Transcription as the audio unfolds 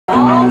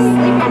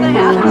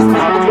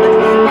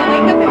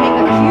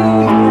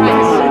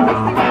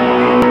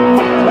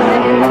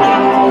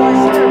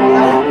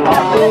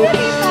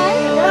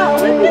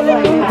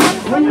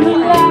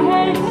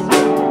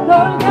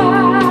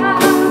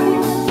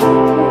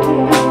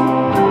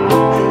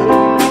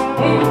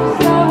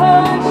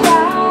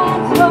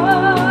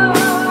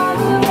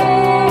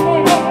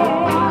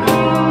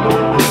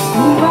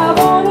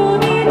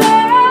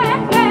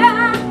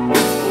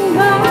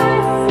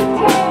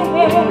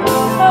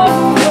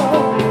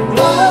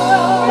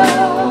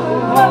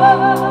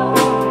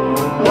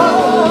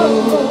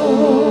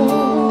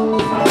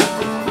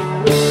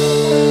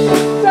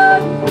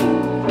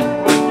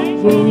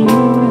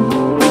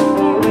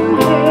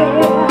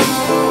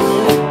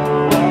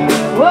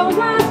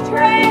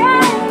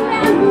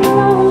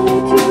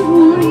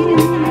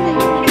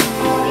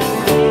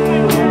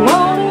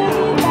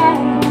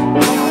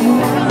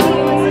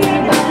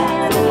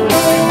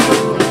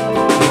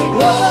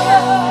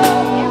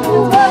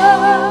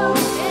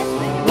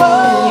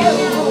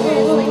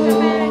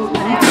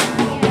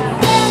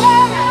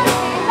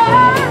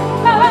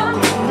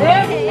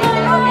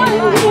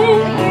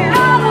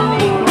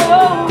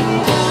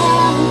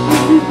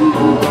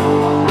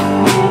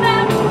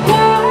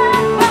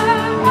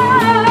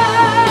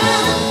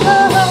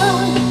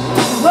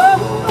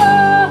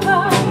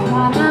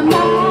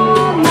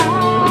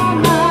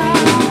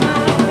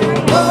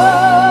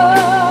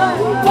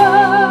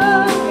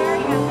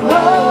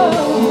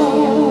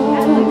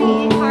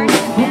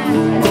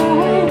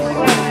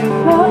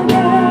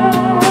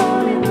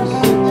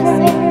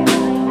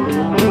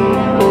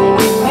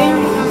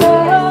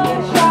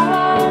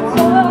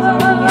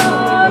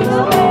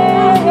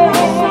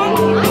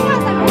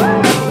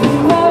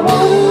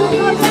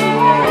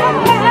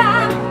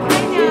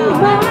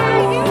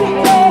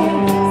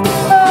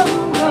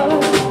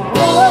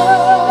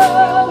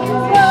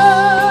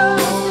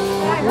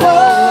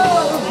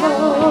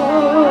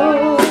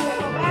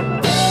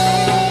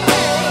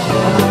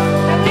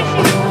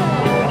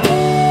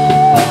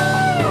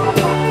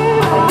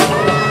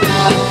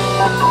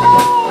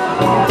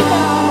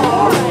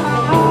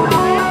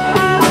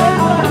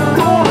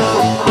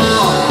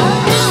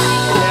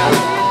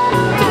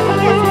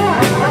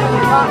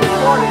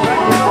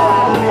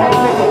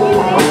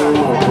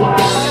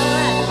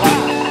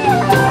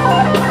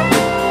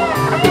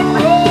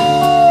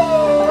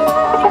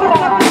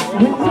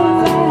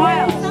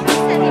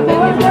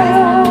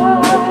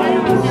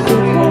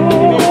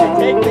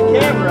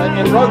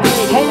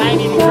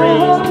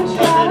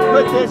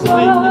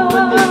basically you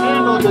put this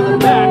handle to the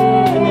back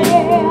and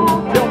then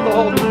tilt the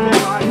whole thing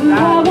right back.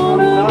 Yeah,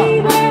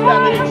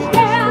 then it's just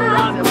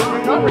around it.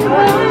 We're not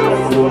recording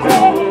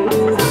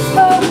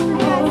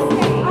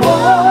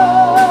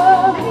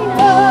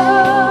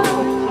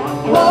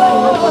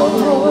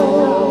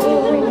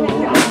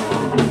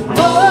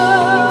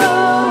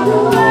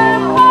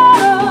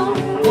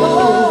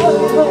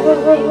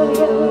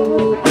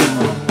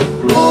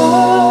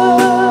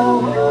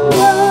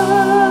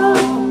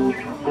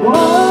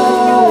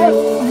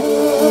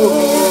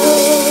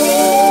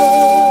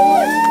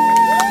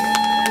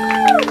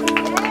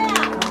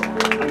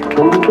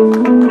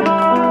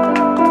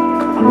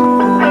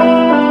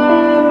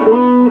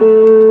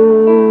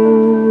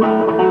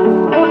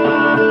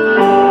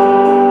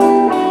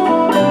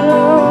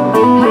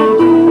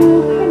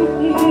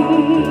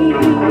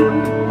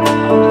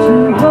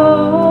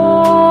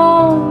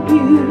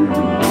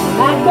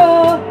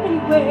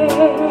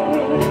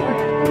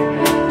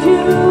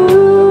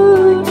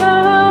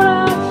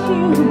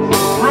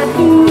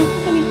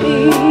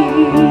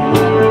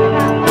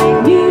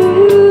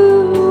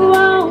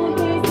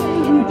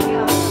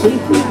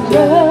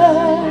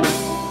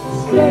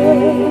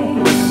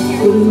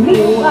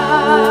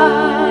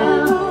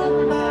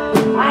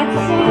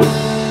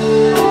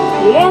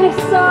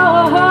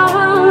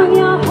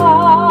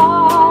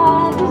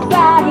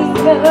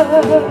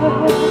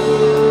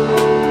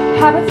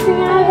have a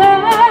sing I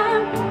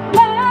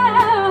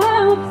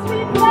love,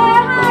 sweet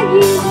fire.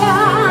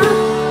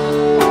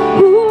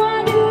 Who I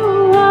do,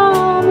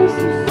 I'll miss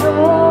you so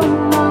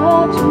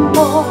much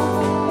more.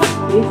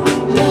 If you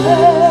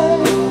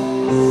just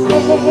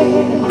stay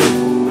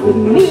with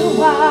me a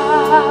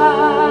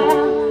while,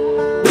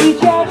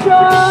 reach out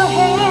your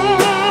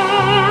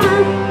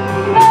hand,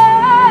 oh,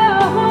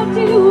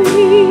 to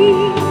me.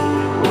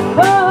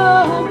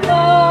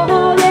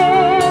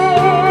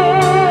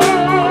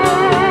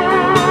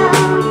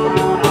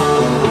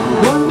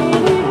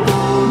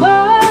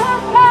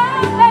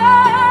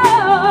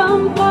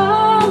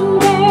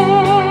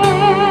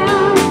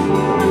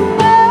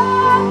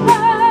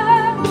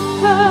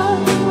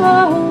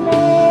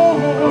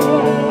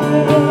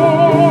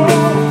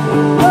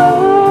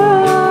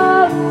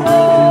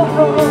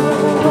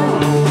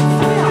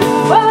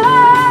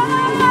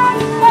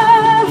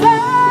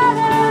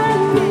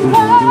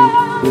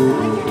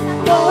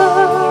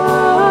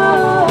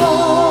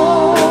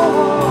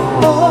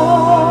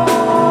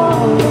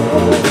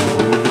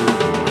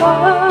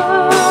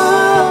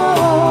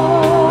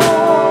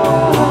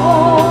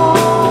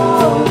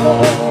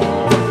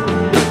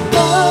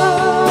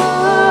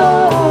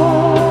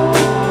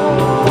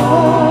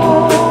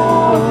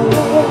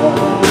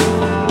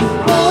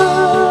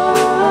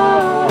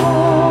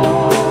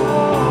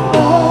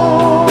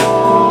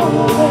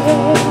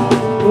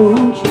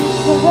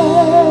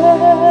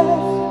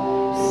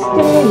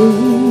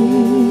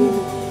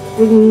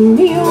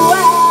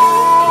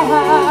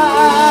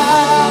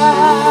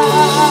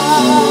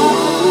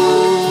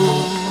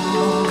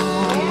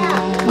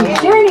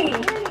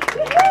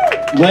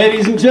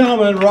 Ladies and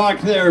gentlemen,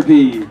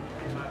 Rocktherapy.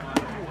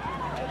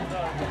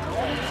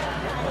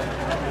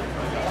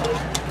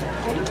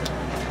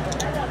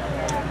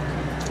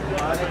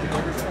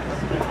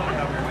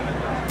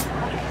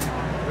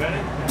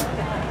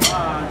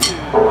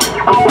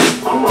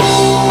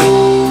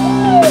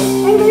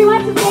 Anybody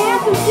wants to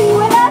dance and sing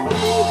with us?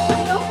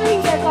 Go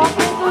sing, that's all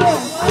for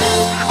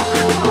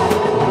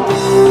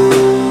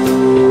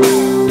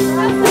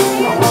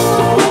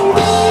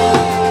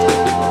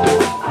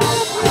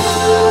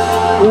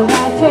when I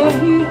tell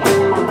you,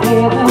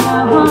 together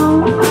now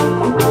home,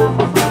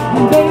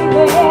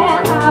 baby,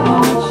 I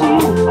want you.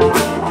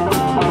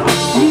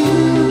 You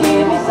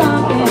give me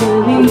something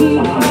I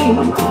need.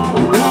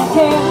 When I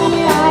tell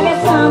you I got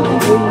something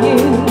for you,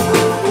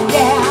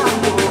 yeah.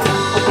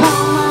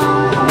 Come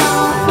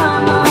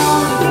on,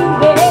 do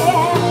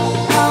that.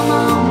 Come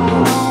on,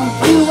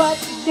 do what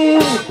you do.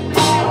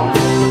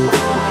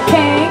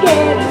 Can't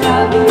get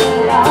enough of your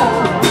love.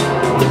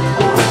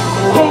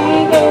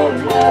 Can't get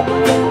enough of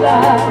your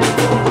love.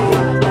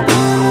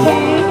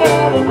 Can't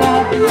get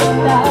enough of your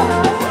love.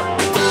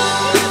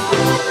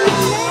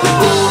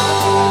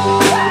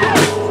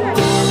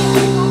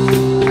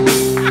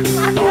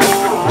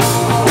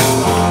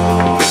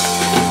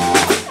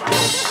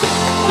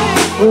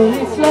 When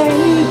it's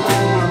late,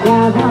 I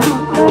want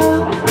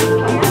love.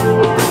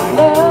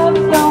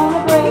 Love's gonna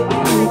break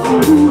me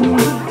through.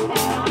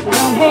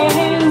 Don't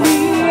hang me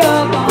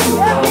up on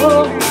the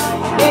floor.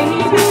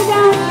 Baby,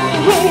 don't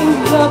hang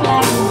me up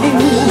like you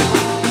do.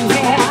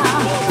 Yeah.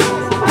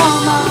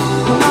 Come on,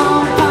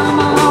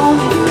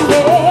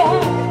 yeah.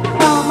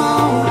 Come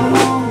on,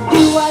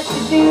 do what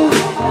you do.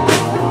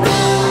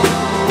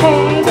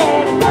 Can't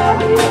get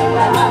enough of your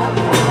love.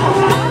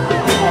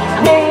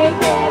 Can't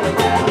get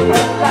enough of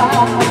your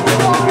love.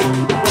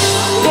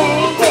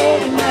 Can't get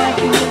enough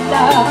of your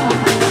love.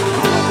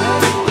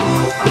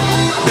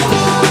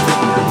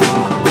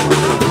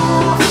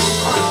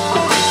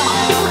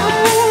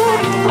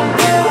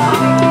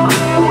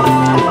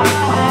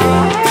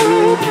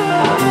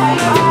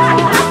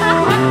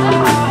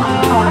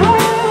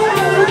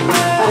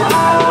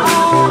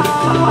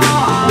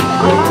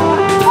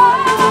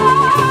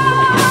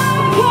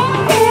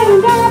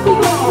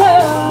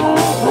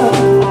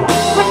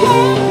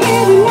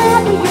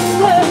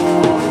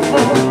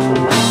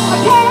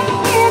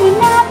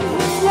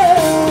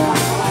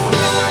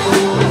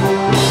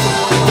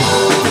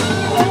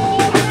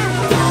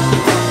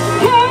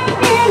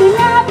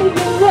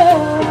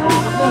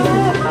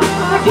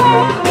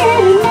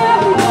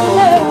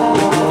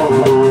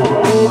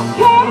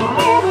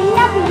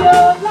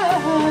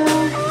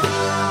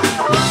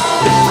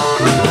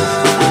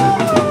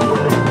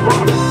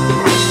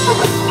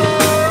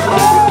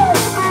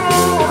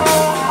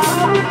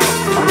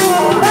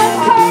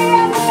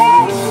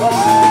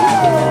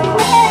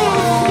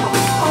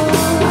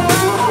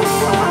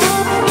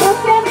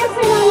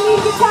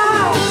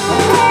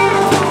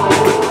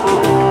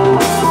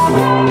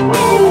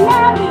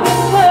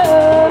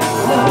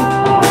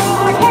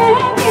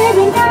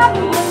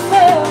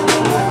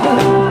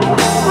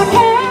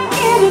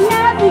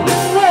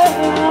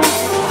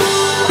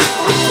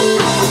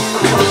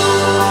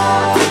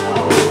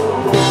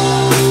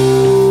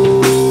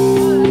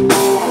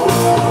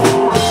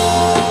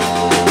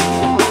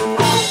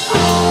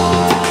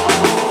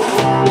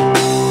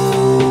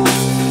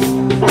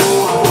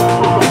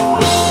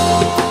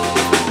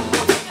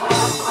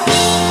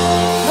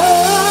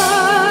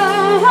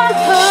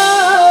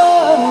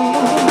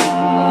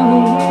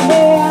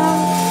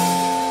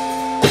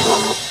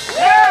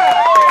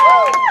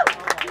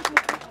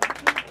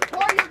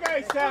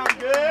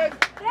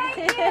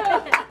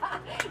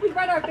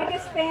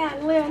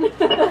 fan, Lynn.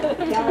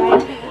 Yeah,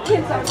 right.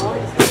 Lynn's our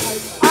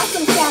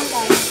awesome sound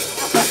guy.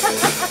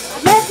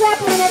 Led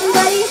Zeppelin,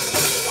 everybody.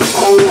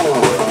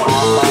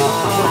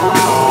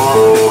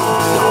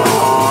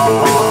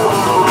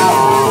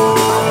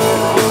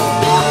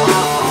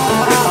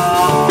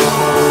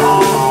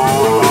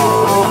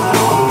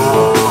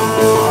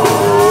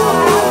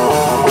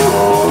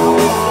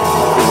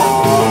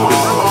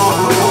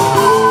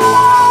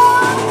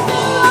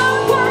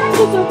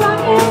 It's a rock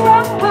and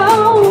roll.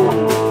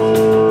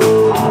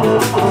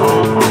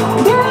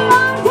 Been a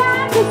long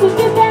time since we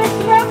did that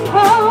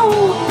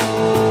roll.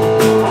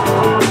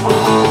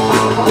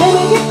 Let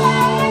me get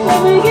back, let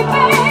me get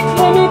back,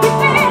 let me get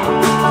back.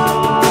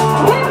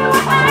 Where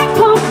I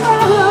come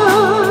from.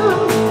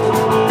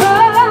 Oh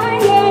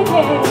yeah,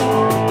 yeah.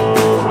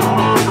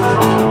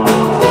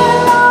 Been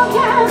a long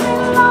time, been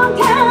a long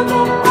time,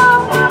 been a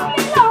long time.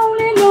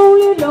 Lonely,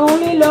 lonely,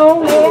 lonely,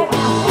 lonely.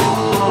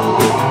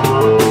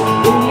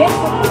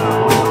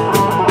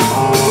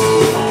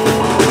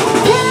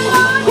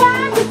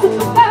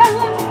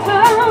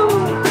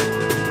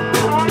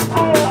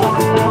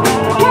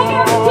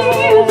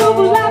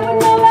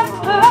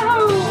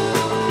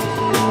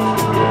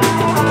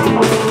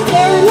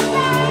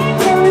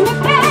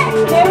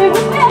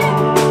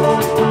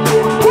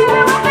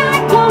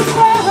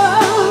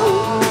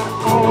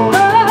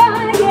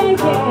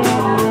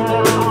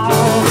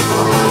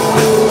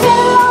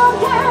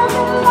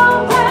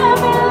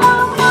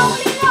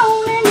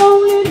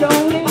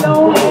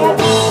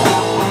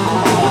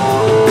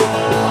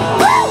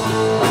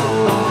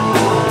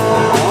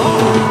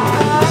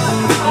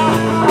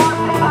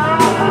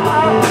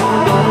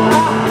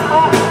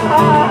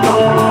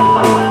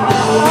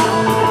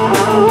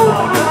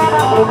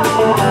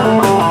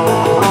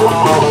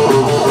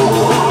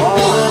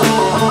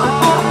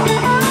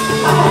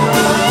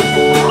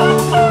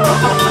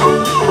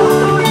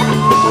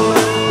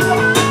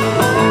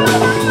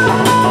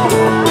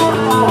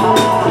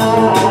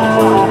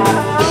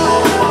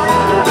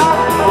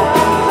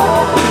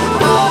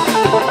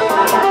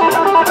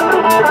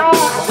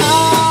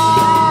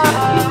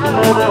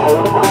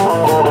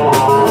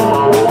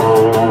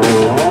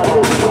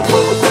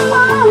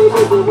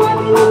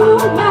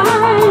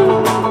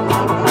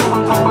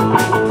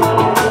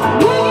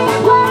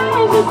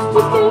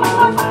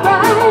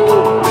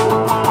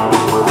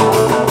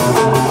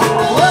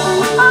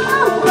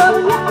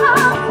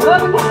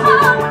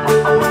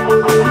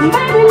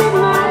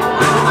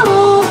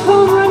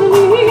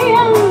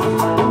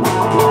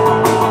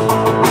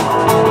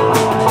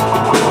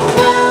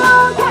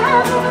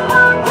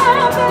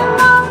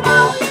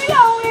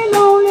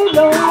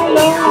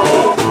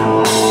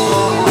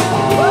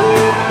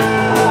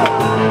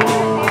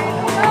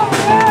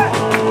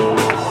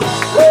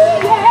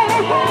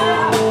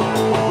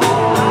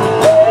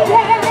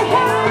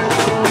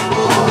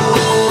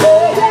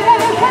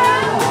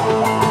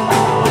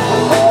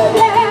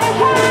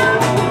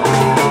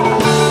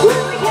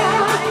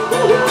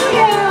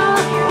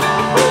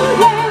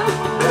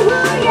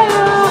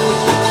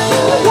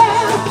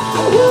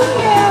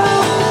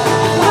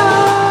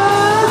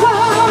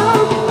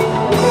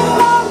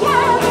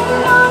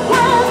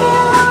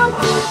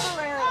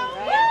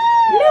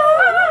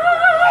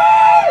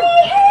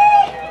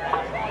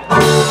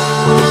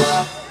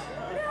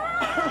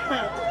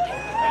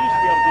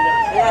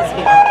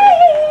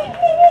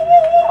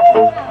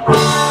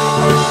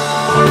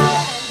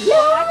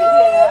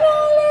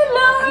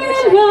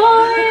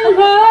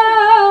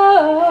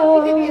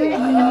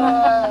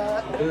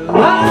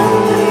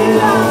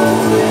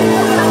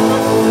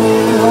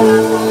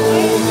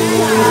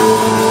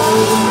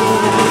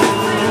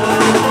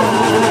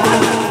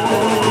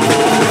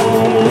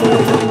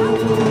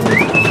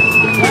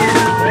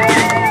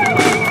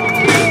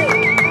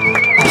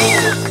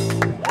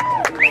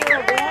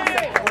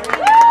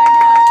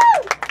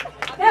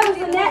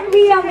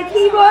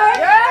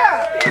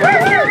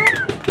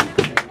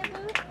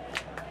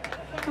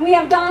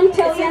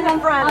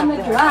 On the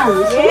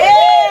drums.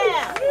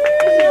 Yeah!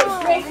 This is a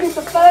great group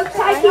of folks.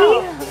 Hi,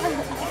 Keith.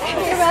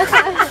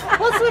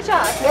 We'll switch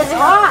off. It's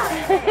hot.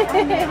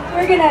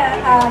 We're going to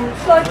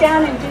slow it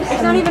down and do some...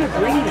 It's not even a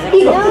breeze.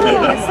 Eagle.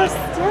 No, it's so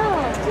still.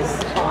 Just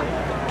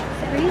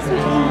breeze would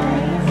be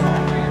nice.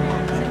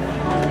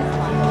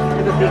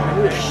 Have a big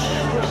whoosh.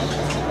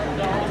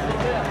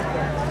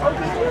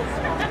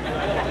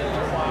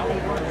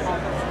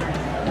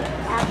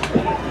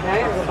 Now I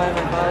gotta go buy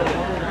my bottle.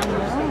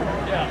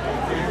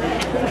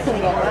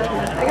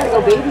 I gotta go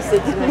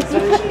babysit tonight.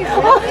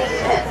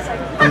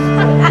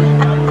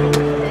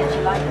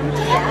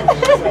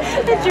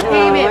 That's your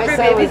payment for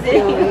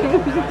babysitting.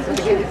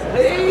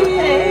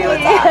 Hey,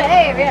 what's up?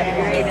 Hey, we had a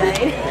great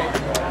night.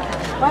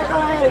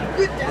 Michael, I had a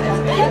good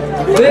time.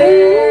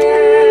 There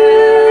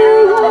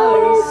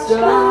are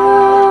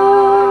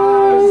stars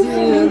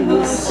in the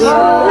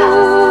southern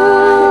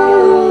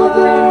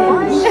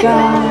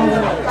sky.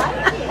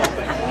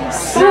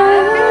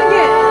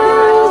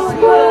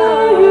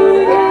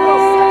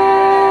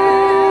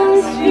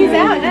 He's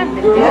out.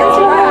 That's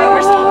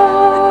right.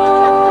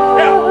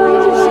 We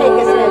just shake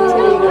his head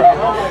too.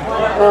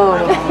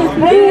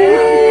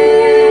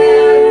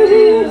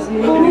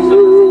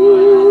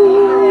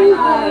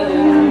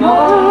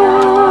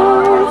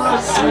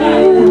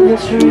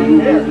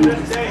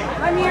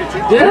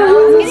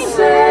 down the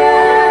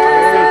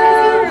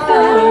seven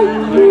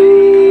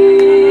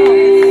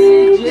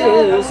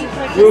bridges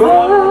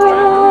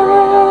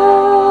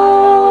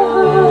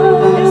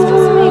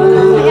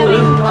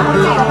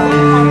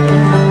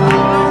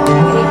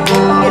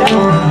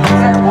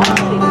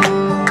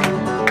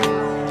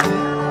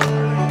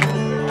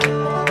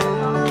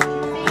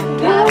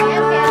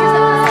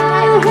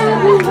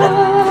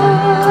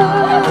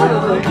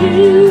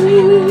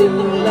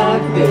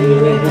like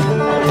baby,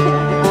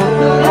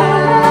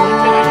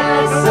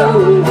 lies so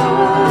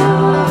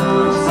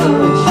long,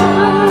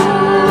 sunshine,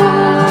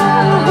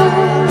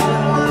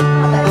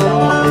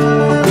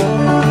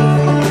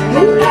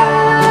 and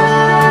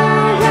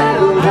I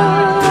have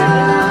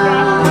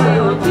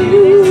loved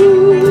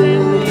you,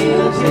 and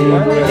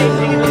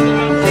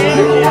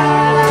I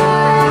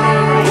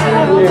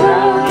have loved you.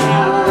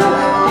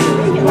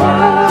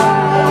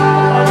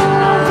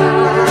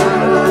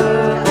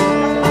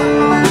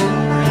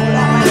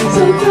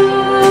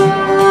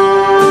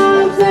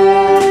 Sometimes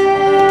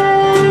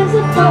there's a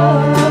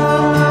fun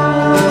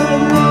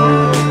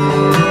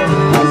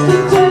as the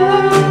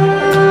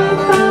time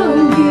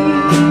found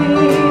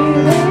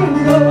here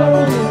and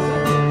goes.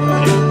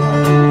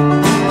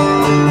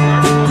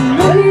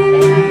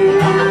 Running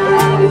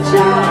like a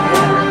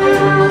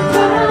child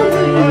found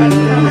me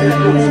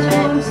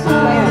from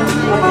seven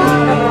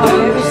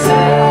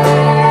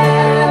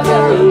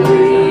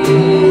bridges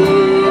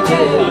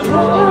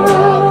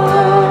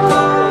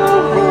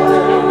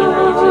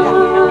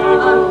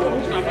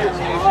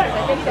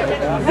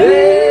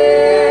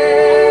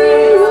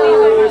There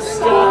were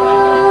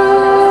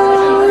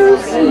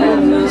stars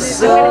in the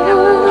southern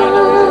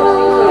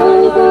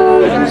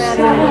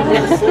sky,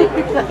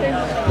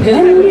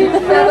 and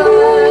if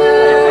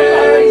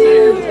ever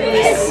you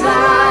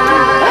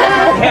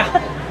decide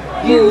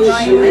you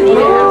should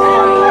go,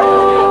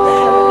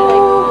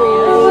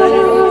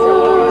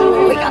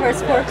 We got our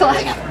 4 o'clock.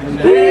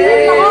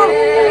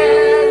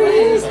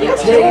 there's the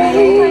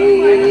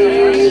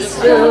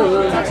taste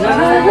of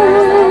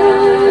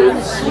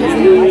time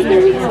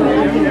sweet.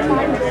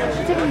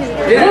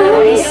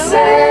 Down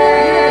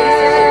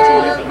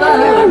seven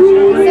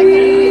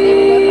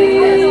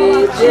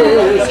bridges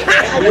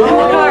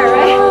Car,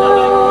 right?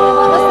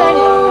 All of a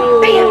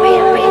sudden, bam,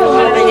 bam,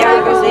 bam.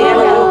 Yeah, go see him.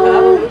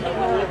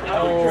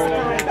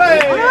 Hey!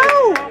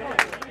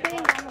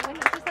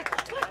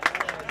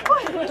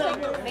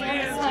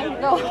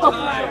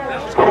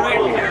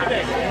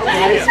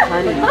 That is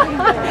funny.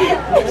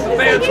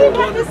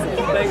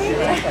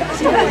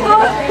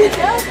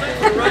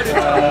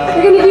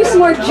 We're going to do some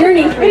more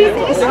Journey.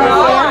 These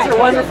are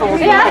wonderful.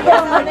 Yeah.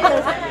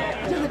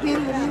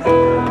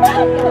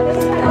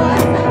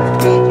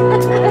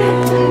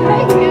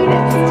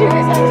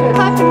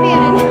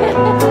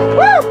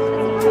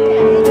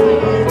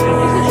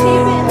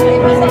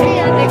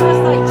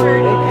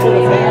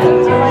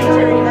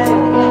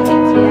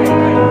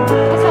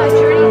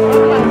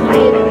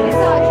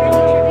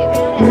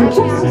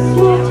 Just a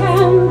small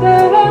town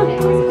girl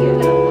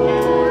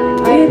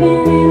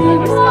living in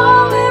a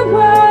lonely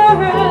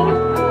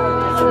world.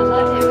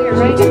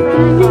 Took the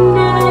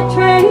midnight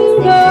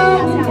train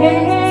going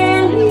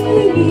anywhere.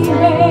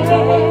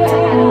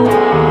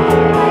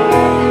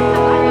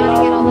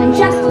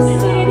 Just a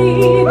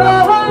city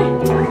boy,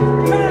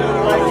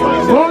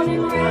 born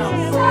and raised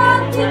in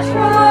South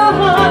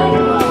Detroit.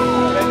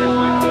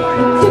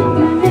 Took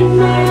the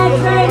midnight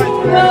train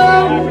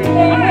going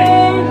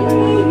anywhere.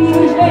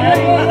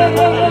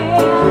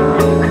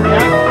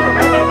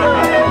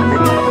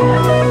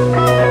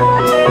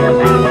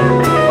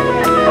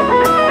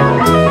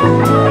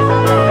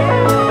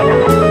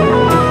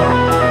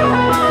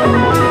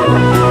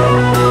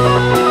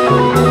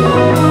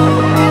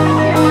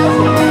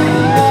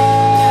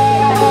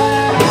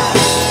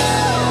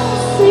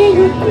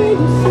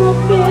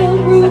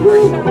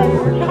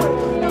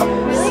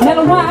 Smell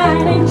of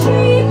wine and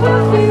cheap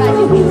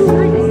perfume.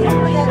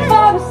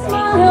 For a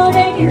smile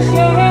they can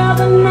share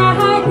the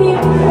night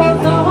here. Was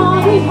the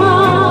only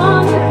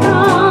one to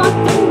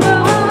come and go.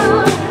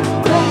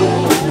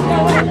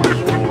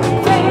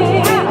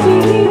 Way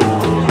happy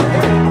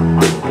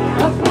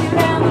up and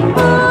down the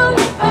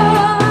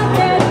boulevard.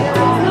 There's a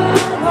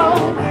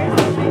road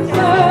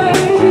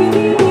surging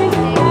in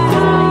the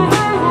night.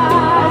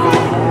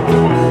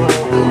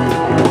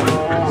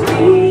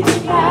 Streets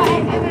of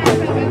light.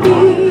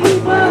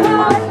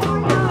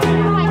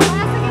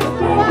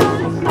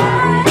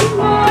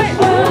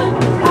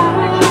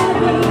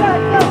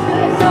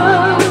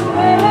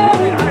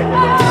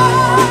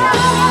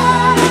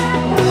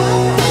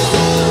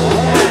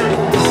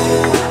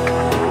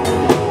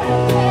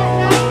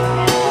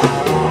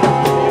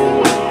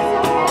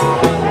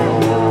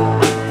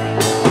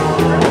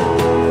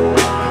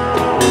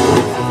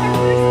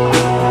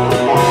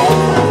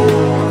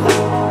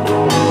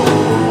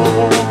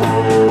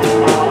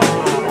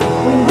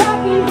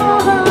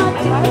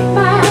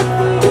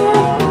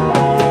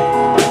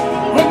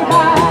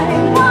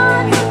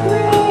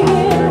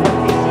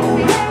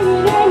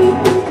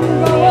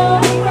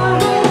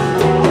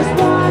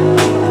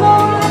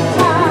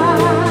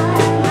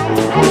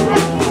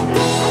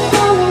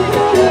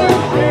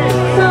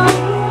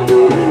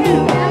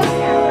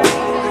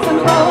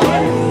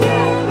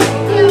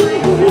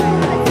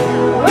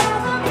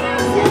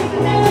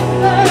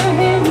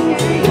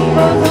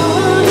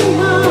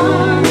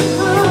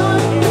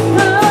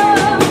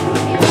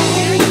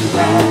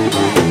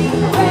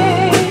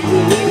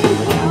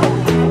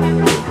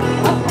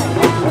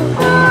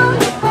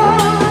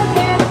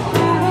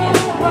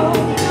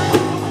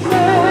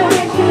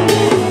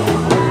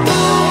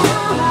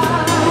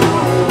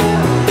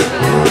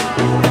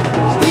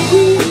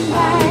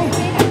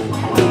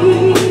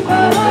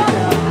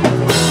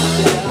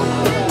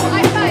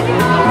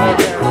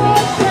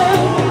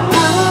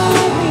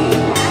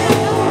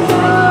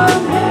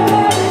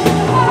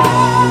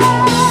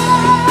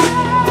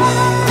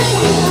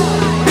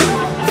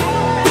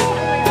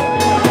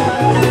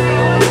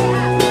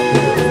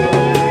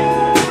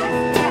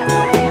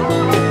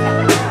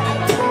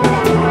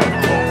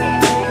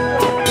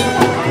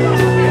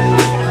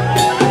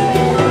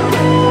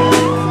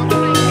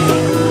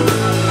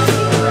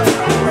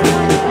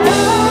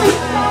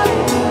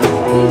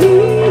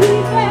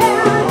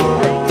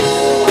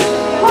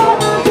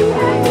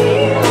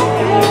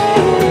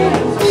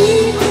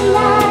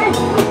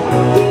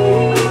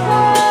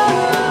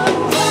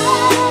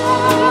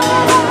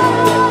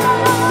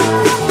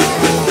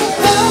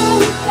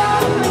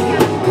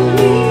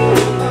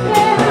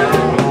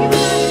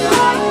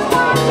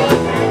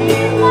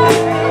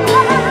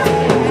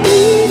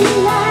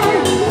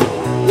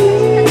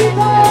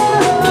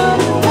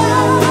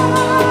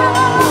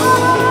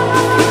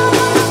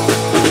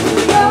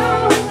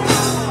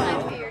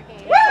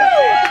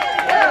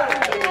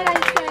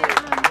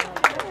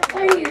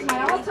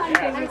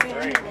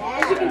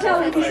 As you can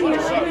tell, we can see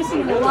you're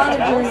missing a lot of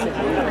journey.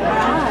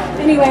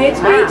 Anyway,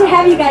 it's great to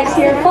have you guys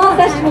here. Fall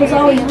Festival is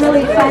always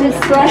really fun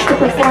for us to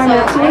perform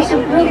at, so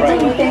we're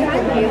really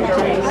thankful for you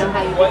today. So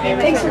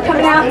thanks for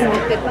coming out.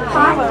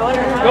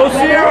 Go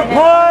see her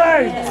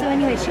play!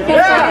 Okay, like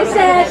I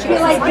said, if you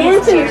like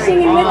dancing or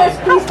singing with us,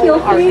 please feel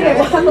free. There's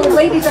a couple of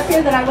ladies up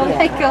here that I was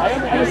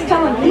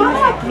telling them,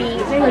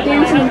 they were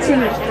dancing and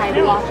singing.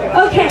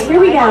 Okay, here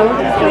we go. We're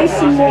going to play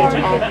some more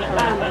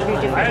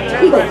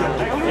Eagles.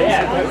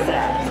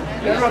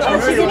 Is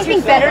there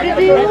anything better to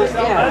do?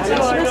 Yeah, she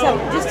must have,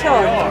 just tell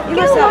her, you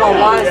must have a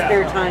lot of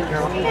spare time,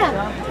 girl.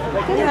 Yeah.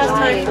 Who has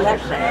time for that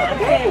shit?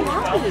 Very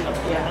happy.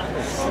 Yeah.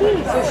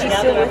 So she's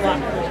still with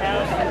him?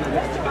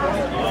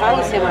 If I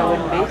was him, I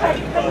wouldn't be.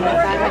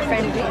 My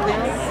friend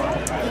Dickman.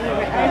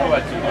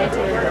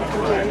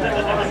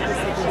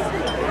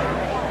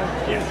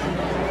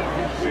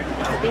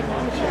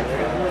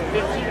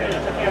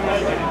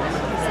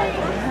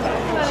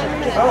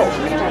 Oh,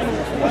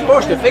 I'm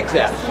supposed to fix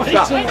that.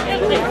 Stop.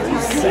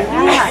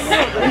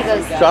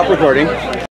 Stop recording.